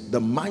is the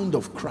mind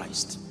of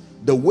Christ,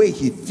 the way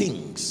he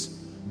thinks,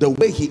 the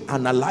way he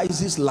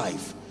analyzes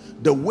life,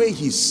 the way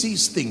he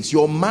sees things.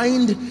 Your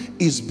mind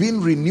is being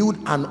renewed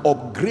and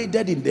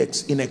upgraded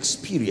in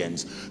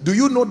experience. Do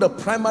you know the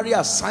primary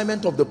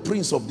assignment of the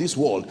prince of this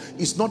world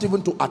is not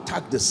even to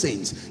attack the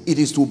saints? It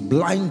is to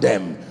blind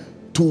them.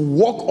 to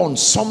work on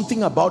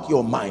something about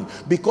your mind.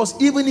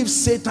 Because even if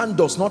Satan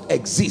does not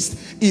exist,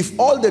 if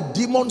all the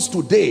demons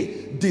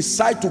today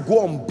decide to go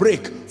on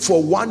break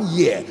for 1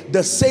 year,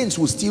 the saints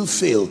will still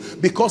fail,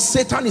 because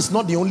Satan is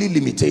not the only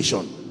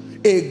limitation.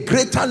 A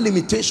greater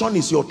limitation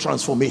is your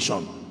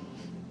transformation.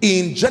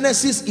 In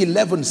Genesis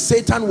 11,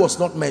 Satan was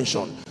not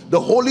mentioned. The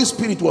Holy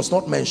Spirit was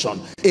not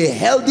mentioned. A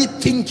healthy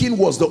thinking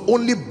was the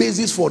only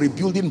basis for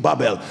rebuilding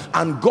Babel.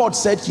 And God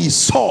said he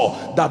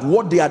saw that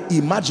what they had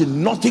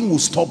imagined, nothing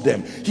would stop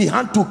them. He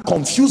had to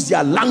confuse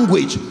their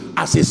language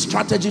as a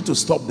strategy to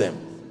stop them.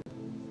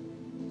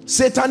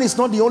 Satan is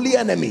not the only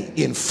enemy.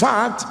 In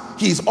fact,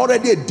 he is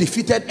already a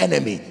defeated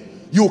enemy.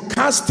 You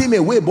cast him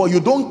away, but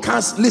you don't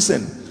cast,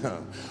 listen,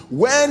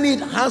 when it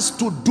has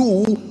to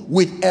do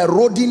with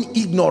eroding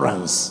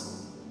ignorance,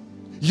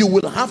 you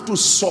will have to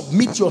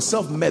submit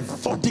yourself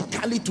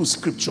methodically to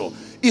scripture.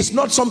 It's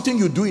not something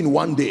you do in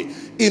one day.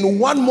 In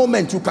one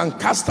moment you can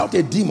cast out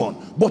a demon,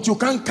 but you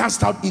can't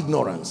cast out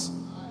ignorance.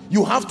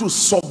 You have to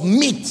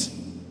submit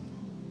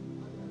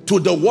to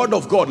the word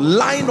of God,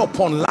 line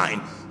upon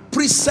line,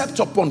 precept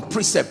upon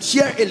precept,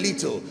 here a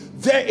little,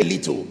 there a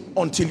little,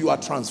 until you are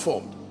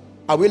transformed.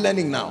 Are we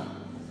learning now?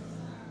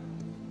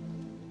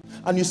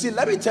 And you see,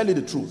 let me tell you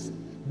the truth.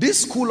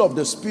 This school of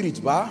the spirit,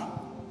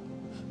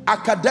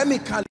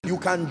 academically, you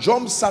can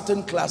jump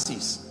certain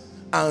classes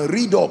and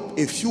read up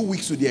a few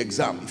weeks to the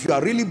exam. If you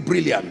are really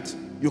brilliant,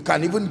 you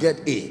can even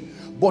get A.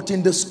 But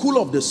in the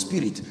school of the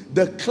spirit,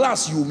 the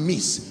class you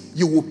miss,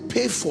 you will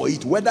pay for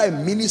it, whether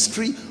in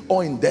ministry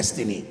or in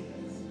destiny.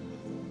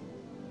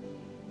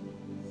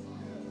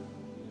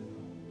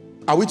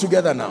 Are we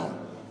together now?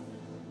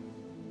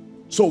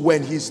 So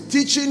when he's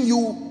teaching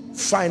you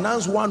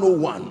Finance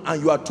 101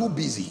 and you are too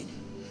busy,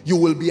 you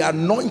will be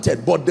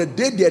anointed, but the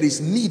day there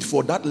is need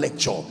for that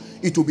lecture,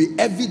 it will be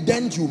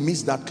evident you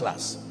missed that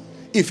class.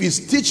 If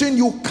he's teaching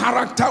you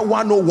Character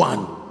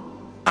 101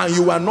 and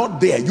you are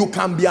not there, you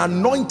can be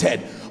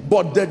anointed,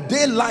 but the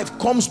day life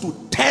comes to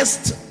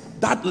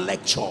test that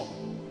lecture,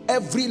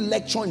 every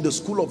lecture in the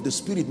school of the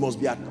spirit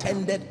must be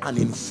attended and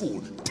in full.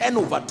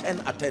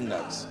 10/10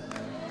 attendance.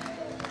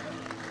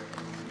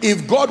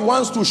 If God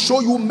wants to show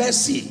you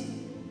mercy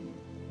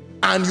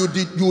and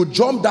you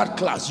jump that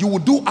class, you will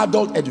do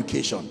adult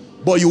education,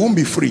 but you won't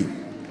be free.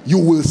 You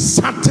will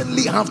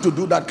certainly have to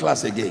do that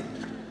class again.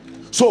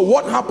 So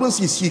what happens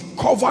is he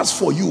covers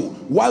for you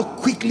while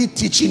quickly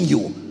teaching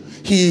you.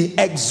 He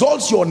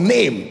exalts your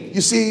name. You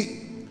see,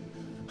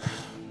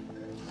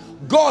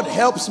 God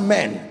helps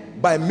men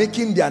by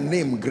making their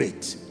name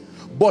great,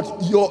 but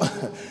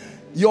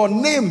your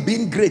name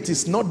being great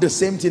is not the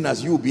same thing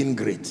as you being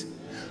great.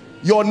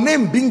 Your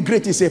name being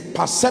great is a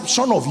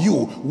perception of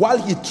you while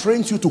he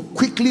trains you to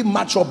quickly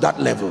match up that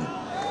level,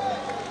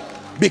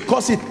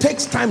 because it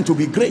takes time to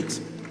be great.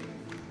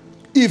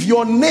 If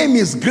your name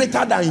is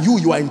greater than you,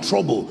 you are in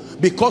trouble,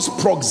 because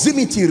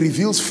proximity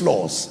reveals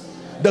flaws.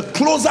 The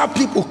closer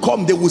people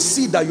come, they will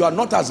see that you are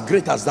not as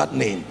great as that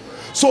name.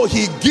 So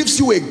he gives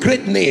you a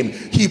great name.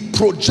 He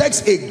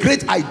projects a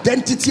great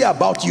identity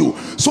about you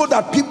so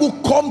that people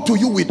come to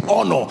you with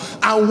honor.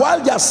 And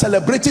while they are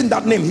celebrating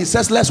that name, he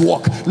says, let's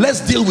walk,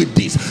 let's deal with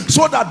this,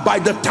 so that by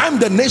the time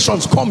the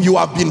nations come, you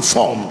have been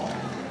formed.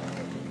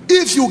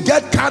 If you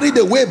get carried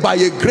away by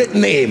a great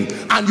name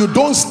and you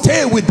don't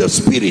stay with the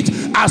spirit,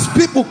 as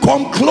people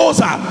come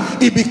closer,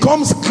 it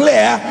becomes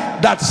clear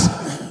that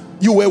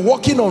you were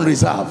walking on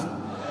reserve.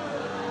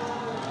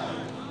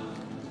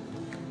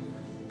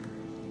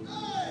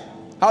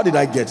 How did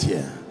I get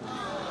here?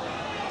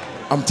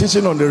 I'm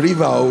teaching on the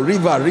river. Oh,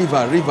 river.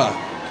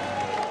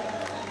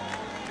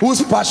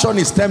 Whose passion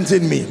is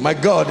tempting me? My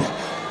God.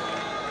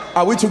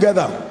 Are we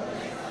together?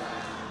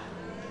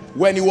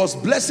 When he was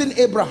blessing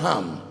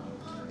Abraham,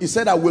 he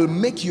said, I will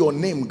make your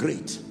name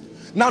great.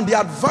 Now the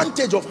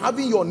advantage of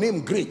having your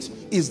name great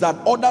is that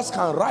others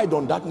can ride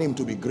on that name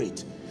to be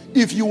great.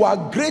 If you are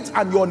great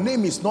and your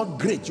name is not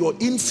great, your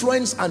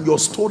influence and your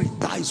story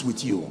dies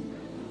with you.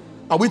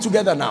 Are we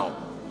together now?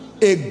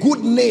 A good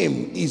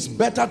name is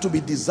better to be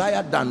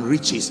desired than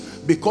riches,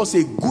 because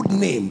a good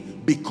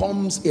name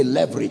becomes a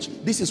leverage.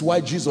 This is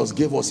why Jesus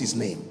gave us his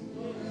name.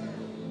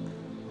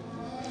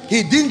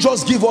 He didn't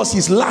just give us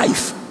his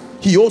life,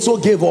 he also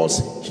gave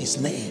us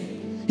his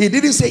name. He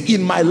didn't say,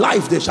 in my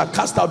life they shall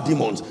cast out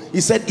demons.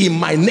 He said, in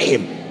my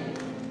name.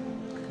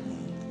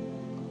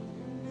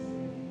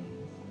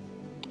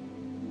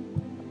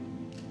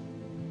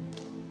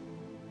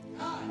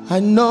 I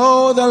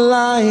know the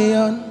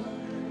lion,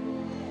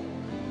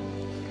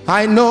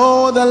 I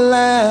know the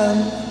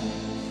lamb,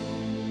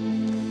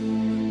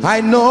 I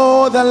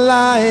know the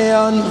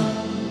lion,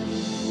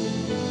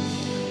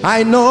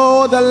 I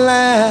know the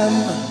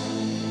lamb,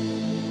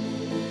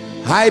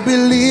 I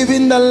believe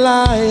in the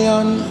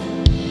lion,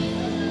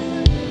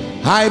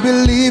 I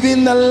believe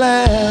in the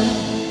lamb,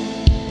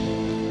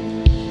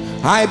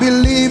 I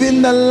believe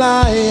in the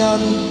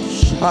lion.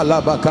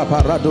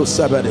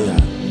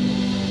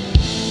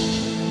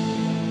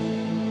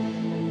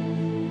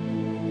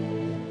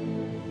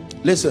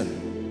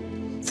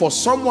 Listen, for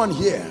someone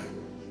here,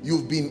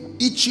 you've been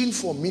itching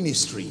for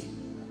ministry,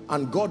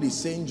 And God is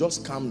saying,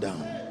 just calm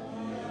down.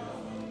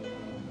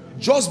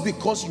 Just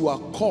because you are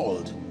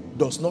called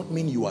does not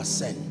mean you are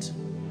sent.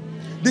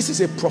 This is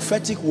a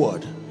prophetic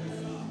word.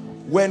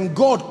 When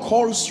God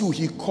calls you,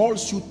 he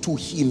calls you to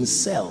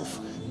himself.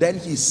 Then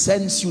he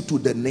sends you to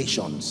the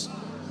nations.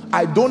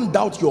 I don't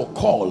doubt your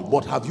call,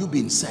 but have you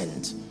been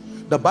sent?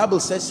 The Bible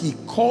says he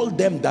called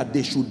them that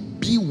they should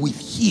be with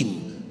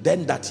him,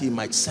 then that he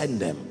might send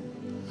them.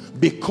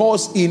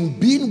 Because in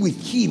being with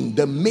him,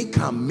 the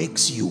maker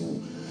makes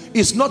you.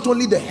 It's not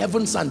only the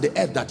heavens and the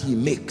earth that he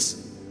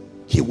makes.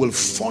 He will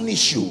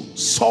furnish you.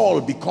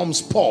 Saul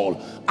becomes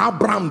Paul.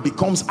 Abraham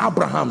becomes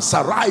Abraham.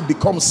 Sarai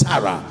becomes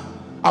Sarah.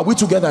 Are we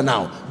together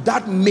now?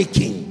 That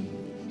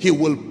making, he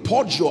will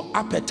purge your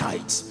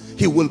appetites.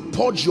 He will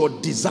purge your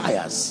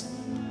desires.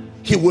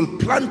 He will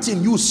plant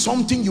in you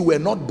something you were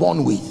not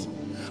born with.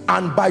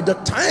 And by the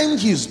time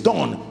he's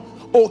done,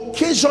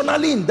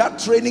 occasionally in that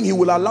training, he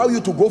will allow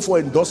you to go for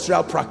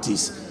industrial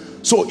practice.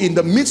 So in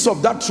the midst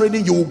of that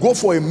training, you will go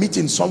for a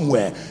meeting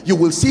somewhere. You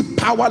will see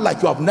power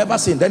like you have never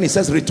seen. Then he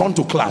says, return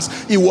to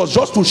class. It was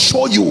just to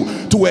show you,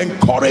 to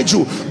encourage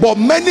you. But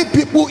many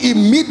people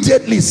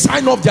immediately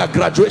sign off their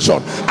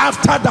graduation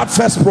after that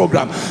first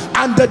program.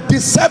 And the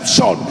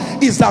deception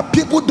is that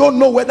people don't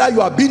know whether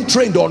you are being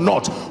trained or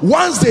not.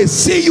 Once they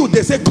see you,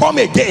 they say, come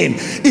again.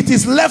 It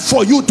is left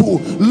for you to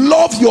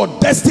love your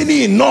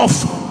destiny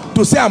enough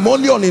to say, I'm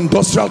only on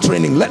industrial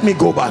training. Let me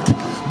go back.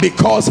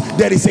 Because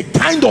there is a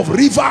kind of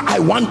river I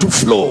want to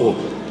flow.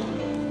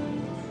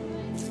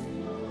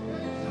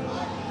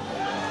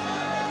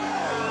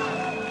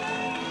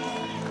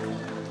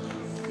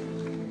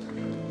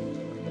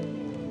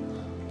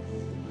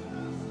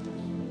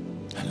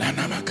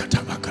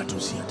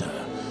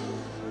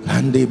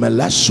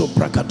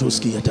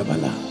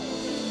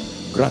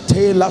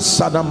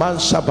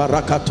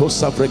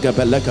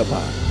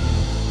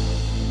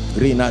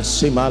 Rina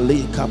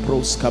Simali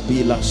Capros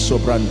Kabila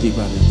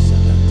Sobrandivalis.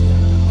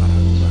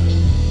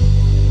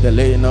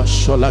 Elena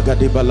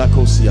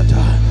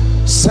Sholagadibalakosiata.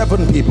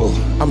 7 people.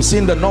 I'm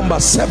seeing the number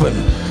 7.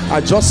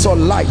 I just saw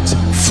light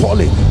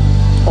falling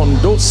on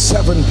those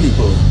 7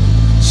 people.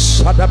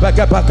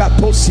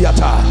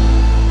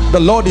 The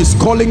Lord is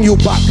calling you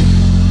back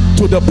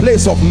to the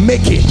place of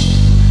making.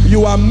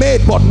 You are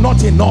made but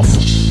not enough.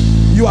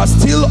 You are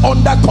still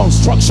under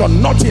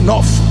construction, not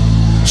enough.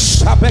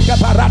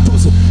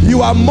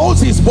 You are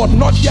Moses but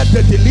not yet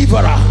the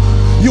deliverer.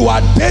 You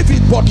are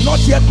David but not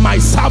yet my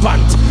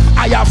servant.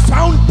 I have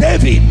found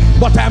David,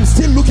 but I am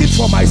still looking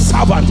for my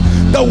servant.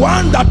 The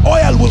one that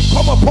oil will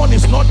come upon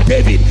is not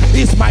David,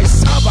 it's my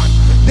servant.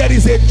 There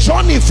is a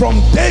journey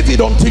from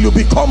David until you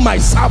become my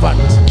servant.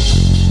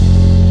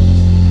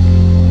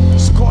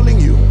 It's calling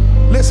you.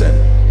 Listen,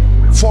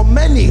 for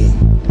many,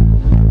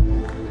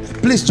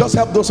 please just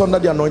help those under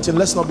the anointing.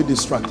 Let's not be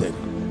distracted.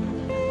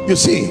 You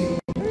see,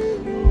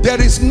 there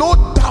is no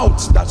doubt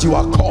that you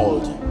are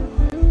called.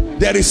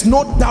 There is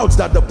no doubt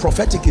that the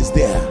prophetic is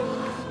there.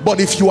 But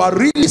if you are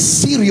really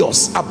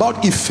serious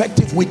about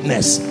effective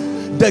witness,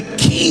 the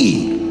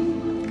key,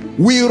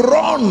 we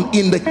run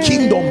in the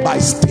kingdom by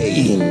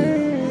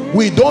staying.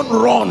 We don't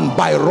run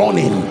by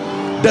running.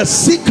 The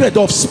secret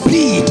of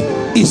speed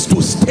is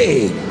to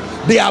stay.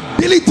 The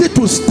ability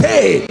to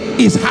stay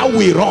is how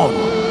we run.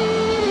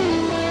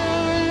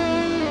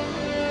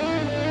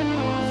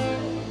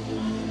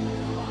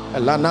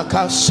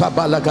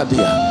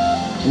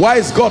 Why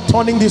is God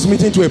turning this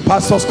meeting to a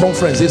pastor's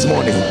conference this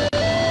morning?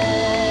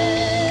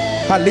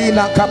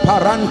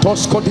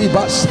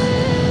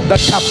 The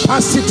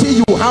capacity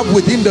you have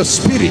within the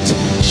spirit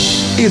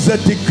is a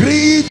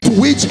degree to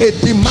which a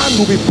demand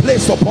will be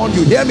placed upon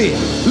you. Hear me,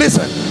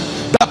 listen.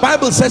 The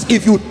Bible says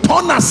if you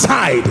turn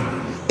aside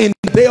in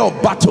the day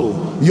of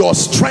battle, your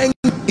strength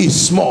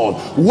is small.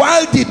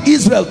 Why did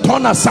Israel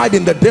turn aside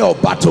in the day of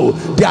battle?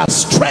 Their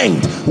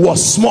strength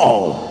was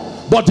small.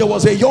 But there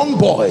was a young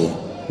boy.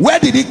 Where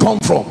did he come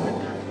from?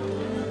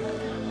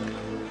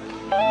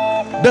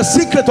 The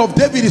secret of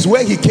David is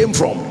where he came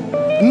from,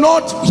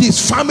 not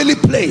his family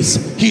place,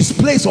 his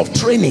place of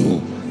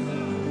training.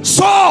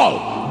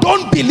 Saul,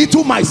 don't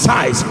belittle my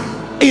size.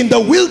 In the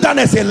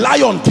wilderness a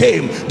lion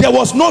came. There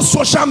was no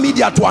social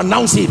media to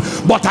announce it,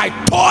 but I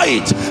tore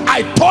it.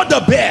 I tore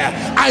the bear.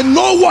 I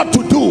know what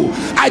to do.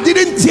 I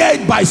didn't tear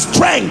it by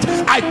strength,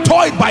 I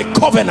tore it by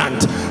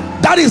covenant.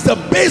 That is the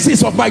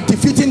basis of my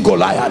defeating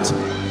Goliath.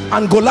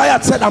 And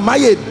Goliath said, am I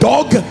a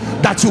dog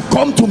that you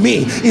come to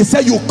me? He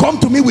said, you come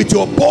to me with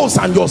your bows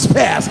and your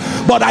spears,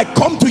 but I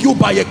come to you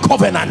by a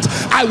covenant.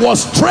 I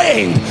was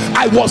trained,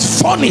 I was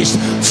furnished,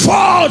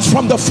 forged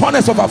from the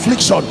furnace of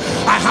affliction.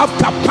 I have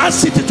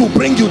capacity to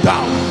bring you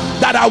down,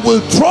 that I will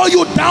draw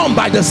you down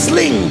by the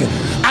sling,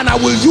 and I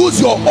will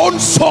use your own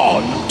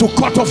sword to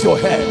cut off your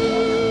head.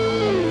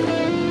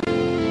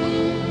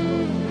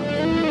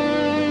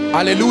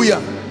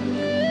 Hallelujah.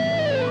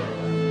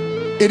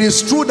 It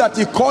is true that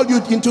he called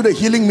you into the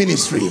healing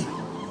ministry,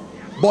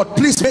 but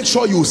please make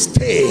sure you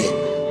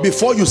stay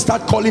before you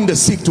start calling the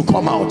sick to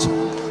come out,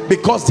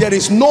 because there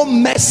is no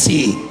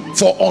mercy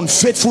for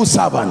unfaithful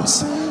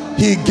servants.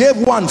 He gave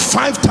one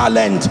 5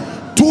 talents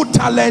 2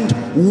 talent,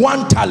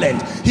 1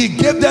 talent. He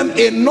gave them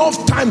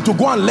enough time to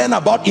go and learn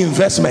about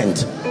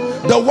investment.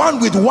 The one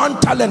with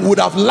 1 talent would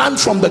have learned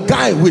from the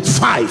guy with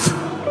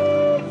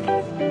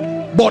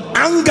 5. But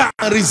anger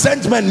and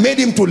resentment made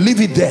him to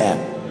leave it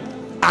there.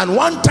 And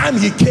one time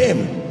he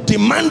came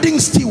demanding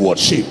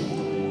stewardship.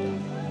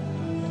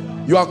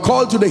 You are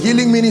called to the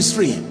healing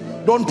ministry.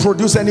 Don't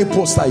produce any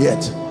poster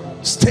yet.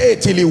 Stay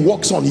till he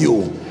works on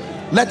you.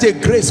 Let a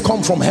grace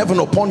come from heaven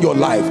upon your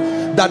life,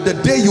 that the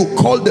day you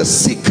call the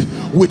sick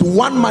with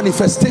 1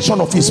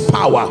 manifestation of his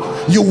power,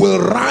 you will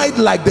ride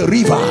like the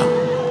river.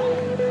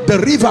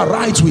 The river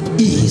rides with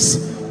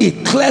ease.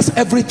 It clears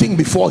everything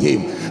before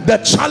him. The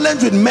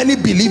challenge with many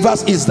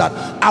believers is that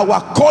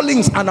our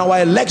callings and our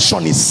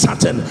election is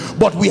certain,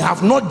 but we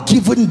have not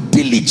given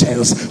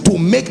diligence to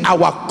make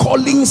our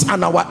callings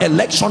and our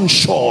election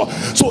sure.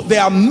 So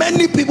there are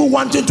many people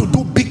wanting to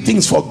do big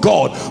things for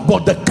God,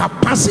 but the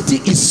capacity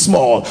is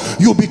small.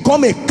 You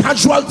become a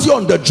casualty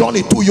on the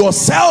journey to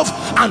yourself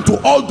and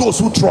to all those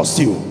who trust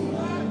you.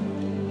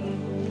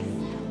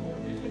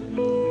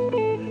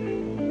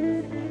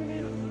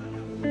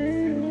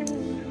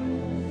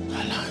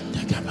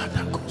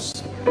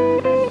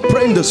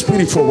 Pray in the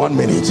spirit for 1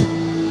 minute.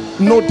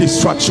 No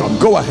distraction.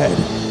 Go ahead.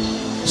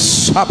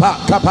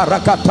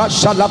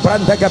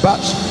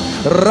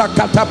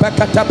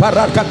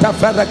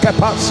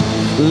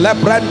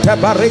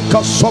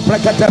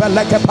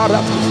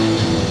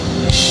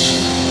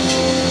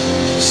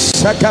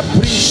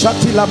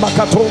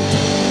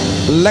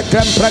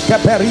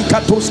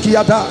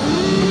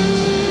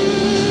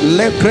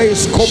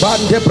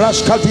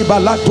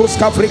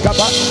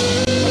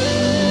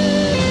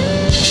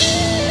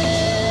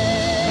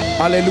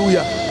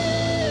 Hallelujah.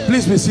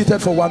 Please be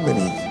seated for 1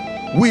 minute.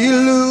 We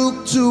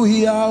look to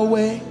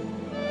Yahweh,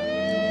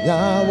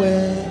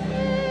 Yahweh.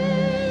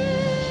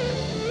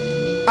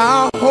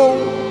 Our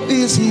hope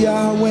is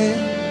Yahweh,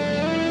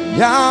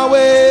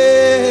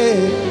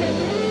 Yahweh.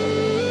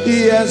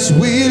 Yes,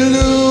 we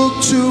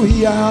look to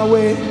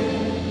Yahweh,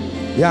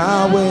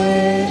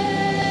 Yahweh.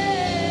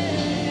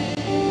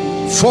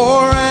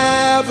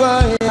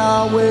 Forever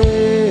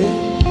Yahweh.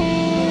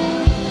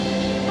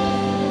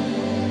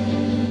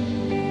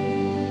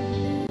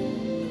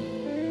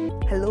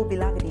 Hello,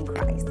 beloved in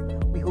Christ.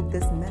 We hope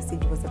this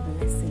message was a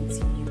blessing to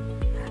you.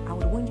 I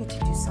would want you to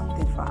do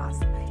something for us.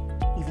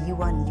 If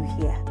you are new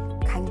here,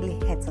 kindly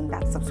hit on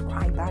that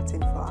subscribe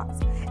button for us,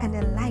 and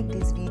then like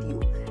this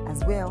video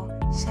as well.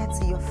 Share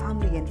to your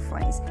family and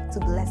friends to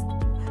bless them,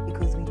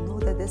 because we know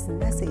that this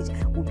message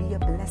will be a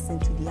blessing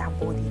to their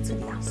body, to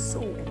their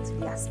soul, and to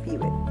their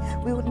spirit.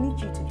 We would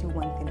need you to do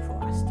one thing for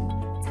us too.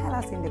 Tell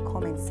us in the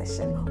comment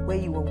section where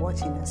you were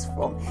watching us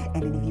from,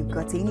 and then if you've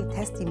got any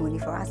testimony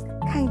for us,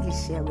 kindly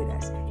share with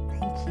us.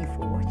 Thank you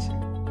for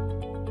watching.